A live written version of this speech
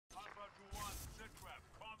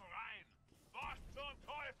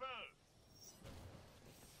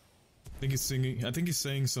think he's singing. I think he's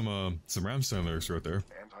saying some Rammstein lyrics right there.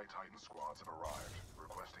 Anti-Titan squads have arrived,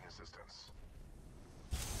 requesting assistance.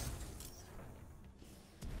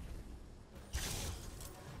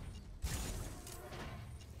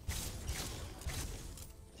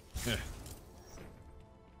 Yeah.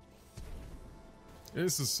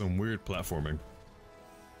 This is some weird platforming.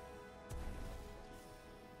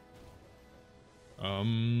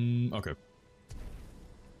 Okay.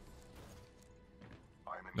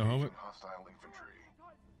 I'm No helmet? engaging hostile infantry.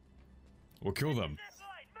 We'll kill them.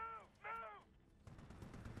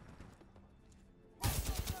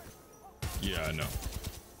 Yeah, I know.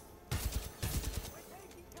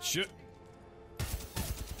 Shit.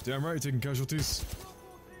 Damn right, taking casualties.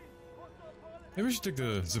 Maybe we should take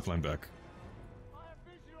the zipline back.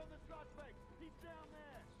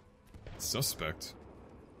 Suspect?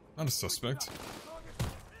 Not a suspect.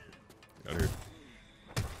 Get out of here.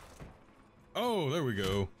 Oh, there we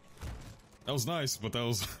go. That was nice, but that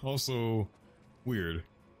was also weird.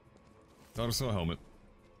 Thought I saw a helmet.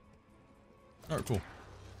 Alright, cool.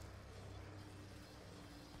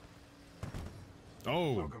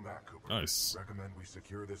 Oh, Welcome back, Cooper. nice. Recommend we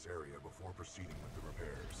secure this area before proceeding with the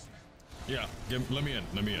repairs. Yeah, let me in,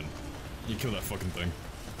 let me in. You kill that fucking thing.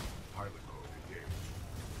 Pilot mode engaged.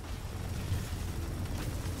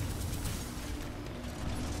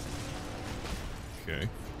 Okay.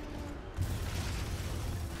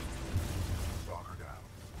 Stalker down.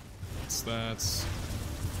 That's...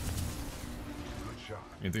 Good shot.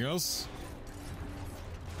 Anything else?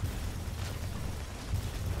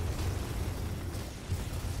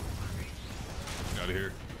 Out of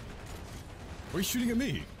here. Why are you shooting at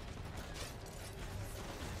me?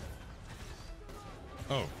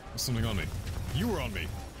 Oh, there's something on me. You were on me!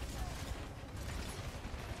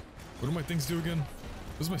 What do my things do again?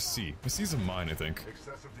 What's my C? My C's a mine, I think.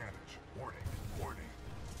 Excessive damage. Warning. Warning.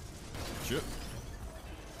 Shit.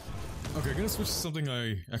 Okay, gonna switch to something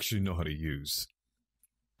I actually know how to use.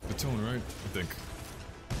 The tone, right? I think.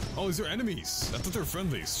 Oh, these are enemies! I thought they were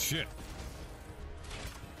friendlies. Shit.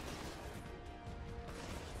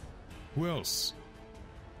 Who else?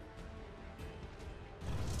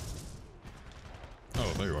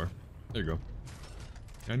 Oh, there you are. There you go.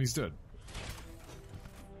 And he's dead.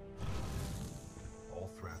 All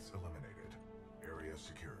threats eliminated. Area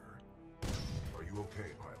secure. Are you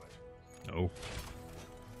okay, pilot? No.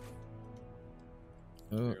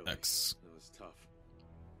 Barely. X. That was tough.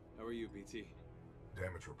 How are you, BT?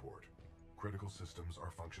 Damage report. Critical systems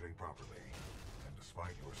are functioning properly. And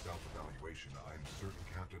despite your self-evaluation, I'm certain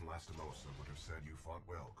Captain Lastimosa would have said you fought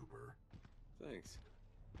well, Cooper. Thanks.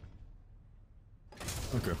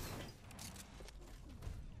 Okay.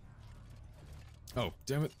 Oh,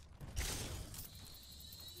 damn it.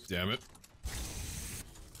 Damn it.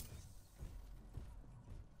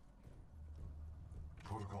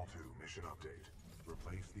 Protocol 2 mission update.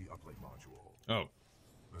 Replace the uplink module. Oh.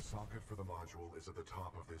 The socket for the module is at the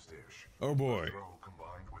top of this dish. Oh boy. Throw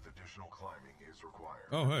combined with additional climbing is required.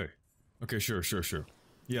 Oh, hey. Okay, sure.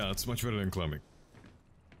 Yeah, that's much better than climbing.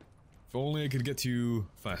 If only I could get to you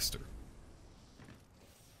faster.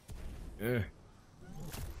 Eh.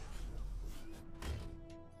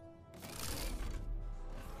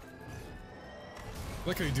 I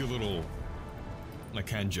like how you do a little, like,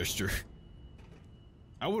 hand gesture.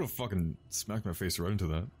 I would have fucking smacked my face right into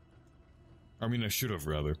that. I mean, I should have,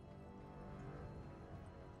 rather.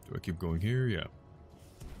 Do I keep going here? Yeah.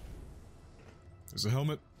 There's a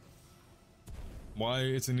helmet. Why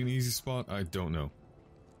it's in an easy spot, I don't know.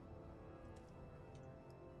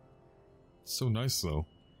 So nice, though.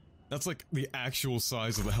 That's like the actual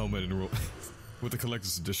size of the helmet in with the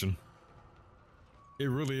collector's edition. It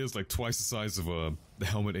really is like twice the size of the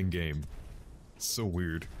helmet in game. So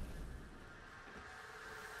weird.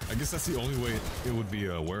 I guess that's the only way it would be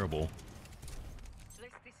wearable.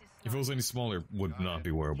 If it was any smaller, it would not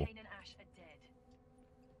be wearable. Kane and Ash are dead.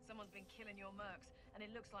 Someone's been killing your mercs, and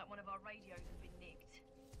it looks like one of our radios has been nicked.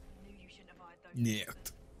 I knew you shouldn't have hired those.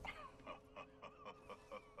 Nicked.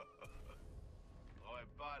 Oi,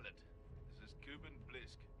 pilot. This is Cuban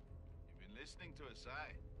Blisk. You've been listening to us,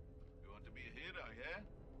 eh? You want to be a hero, yeah?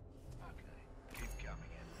 Okay. Keep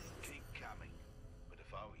coming, Andy. Keep coming. But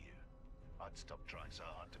if I were you, I'd stop trying so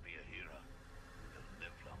hard to be a hero. You'll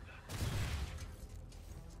live longer.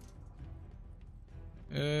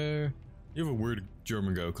 You have a weird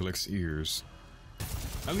German guy who collects ears.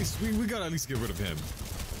 At least, we gotta at least get rid of him.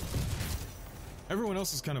 Everyone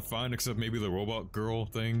else is kind of fine, except maybe the robot girl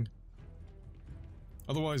thing.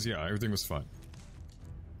 Otherwise, yeah, everything was fine.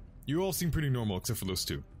 You all seem pretty normal, except for those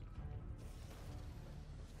two.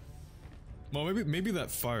 Well, maybe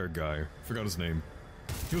that fire guy. Forgot his name.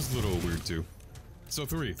 He was a little weird too. So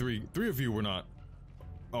three of you were not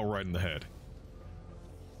all right in the head.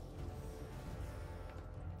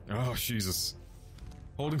 Oh, Jesus.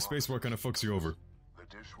 Holding spacebar kind of fucks you over. The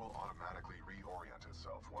dish will automatically reorient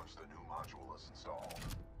itself once the new module is installed.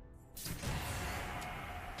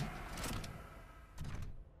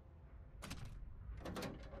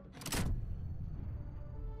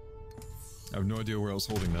 I have no idea where I was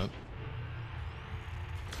holding that.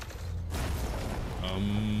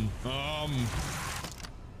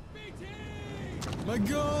 My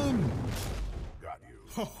gun! Got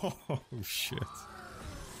you. Oh, shit.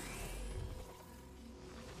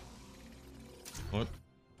 What?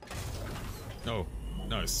 Oh,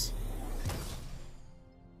 nice.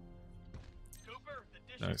 Cooper, the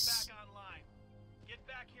dish Nice. is back online. Get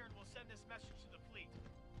back here and we'll send this message to the fleet.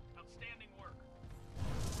 Outstanding work.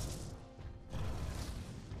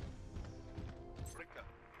 Richter.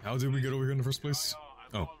 How did we get over here in the first place?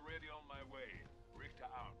 I'm Oh. already on my way. Richter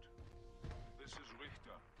out. This is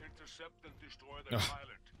Richter. Intercept and destroy the Ugh.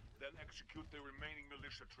 pilot. Then execute the remaining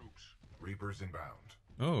militia troops. Reapers inbound.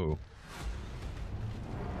 Oh.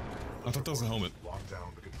 I thought that was a helmet. Lock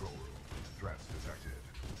down the control room. Threats detected.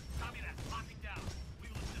 Copy that. Locking down. We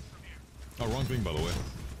will assist from here. Oh, wrong thing, by the way.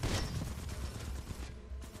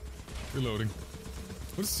 Reloading.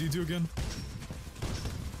 What does C do again?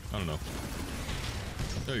 I don't know.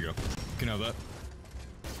 There you go. You can have that.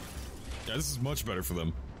 Yeah, this is much better for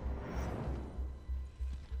them.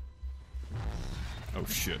 Oh,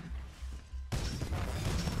 shit.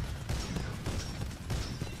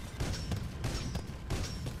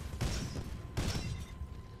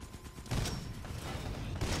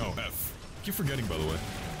 Oh, F. Keep forgetting, by the way.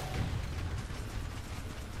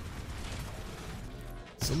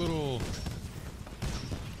 It's a little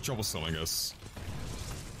troublesome, I guess.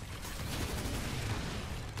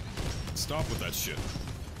 Stop with that shit.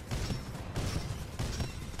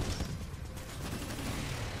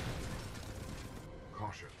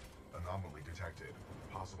 Caution. Anomaly detected.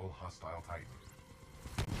 Possible hostile Titan.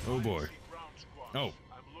 Oh boy. Ground squad. Oh.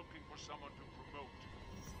 I'm looking for someone to promote.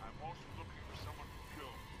 I'm also looking for someone to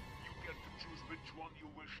kill. You get to choose which one you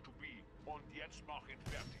wish to be. Und jetzt mach ihn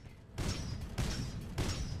fertig.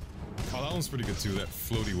 Oh, that one's pretty good too, that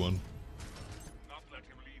floaty one. Not let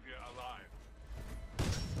him leave here alive.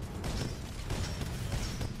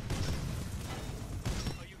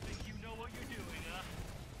 Oh, you think you know what you're doing, huh?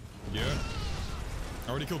 Yeah. I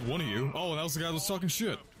already killed one of you. Oh, and that was the guy that was talking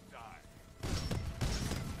shit.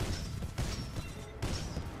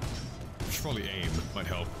 Should probably aim. Might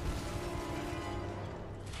help.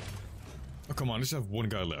 Oh, come on. I just have one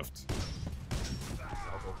guy left.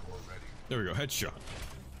 Salvo core ready. There we go. Headshot.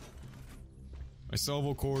 My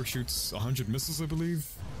salvo core shoots 100 missiles, I believe.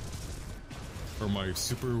 Or my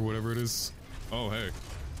super, whatever it is. Oh, hey.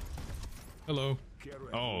 Hello.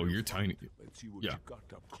 Oh, you're tiny. Let's see what Yeah. you got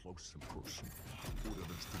up close and personal. Oder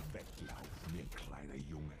willst du weglaufen, wie ein kleiner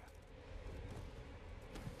Junge?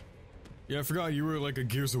 Yeah, I forgot you were like a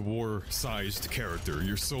Gears of War sized character.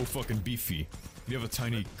 You're so fucking beefy. You have a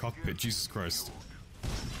tiny cockpit, Jesus Christ.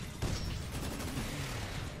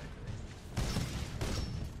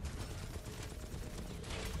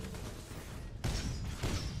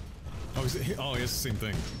 Oh, oh, he has the same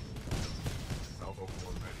thing. Salvo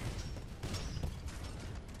core ready.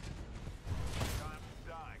 Time to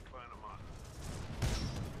die, Kleinemann.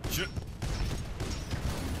 Shit.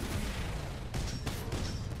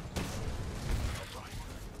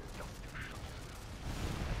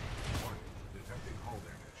 Detecting hull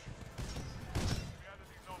damage.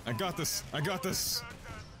 I got this. I got this.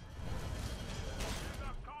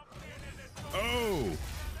 Oh.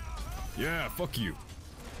 Yeah, fuck you.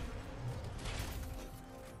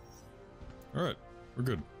 Alright, we're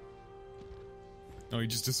good. Oh, he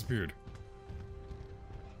just disappeared.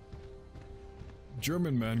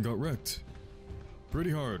 German man got wrecked.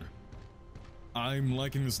 Pretty hard. I'm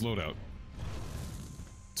liking this loadout.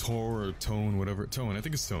 Tor or Tone, whatever. Tone, I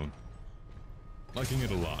think it's Tone. Liking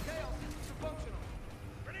it a lot. Chaos systems are functional.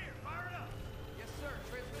 Rainier, fire it up. Yes, sir.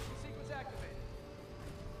 Transmission sequence activated.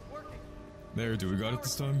 Working. There, do we got it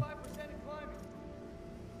this time? 5% and climbing.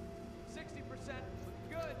 60%. Looking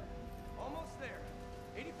good. Almost there.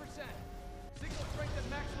 80%. Signal strength at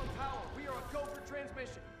maximum power. We are a go for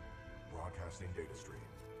transmission. Broadcasting data stream.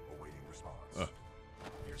 Awaiting response.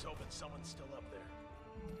 Here's hoping someone's still up there.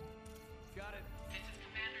 Got it. This is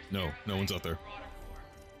Commander No, Sarah no one's out there. Marauder Corps.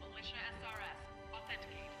 Militia SRS.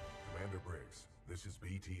 Authenticate. Commander Briggs, this is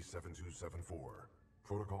BT-7274.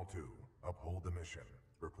 Protocol 2, uphold the mission.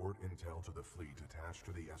 Report intel to the fleet attached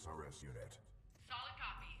to the SRS unit.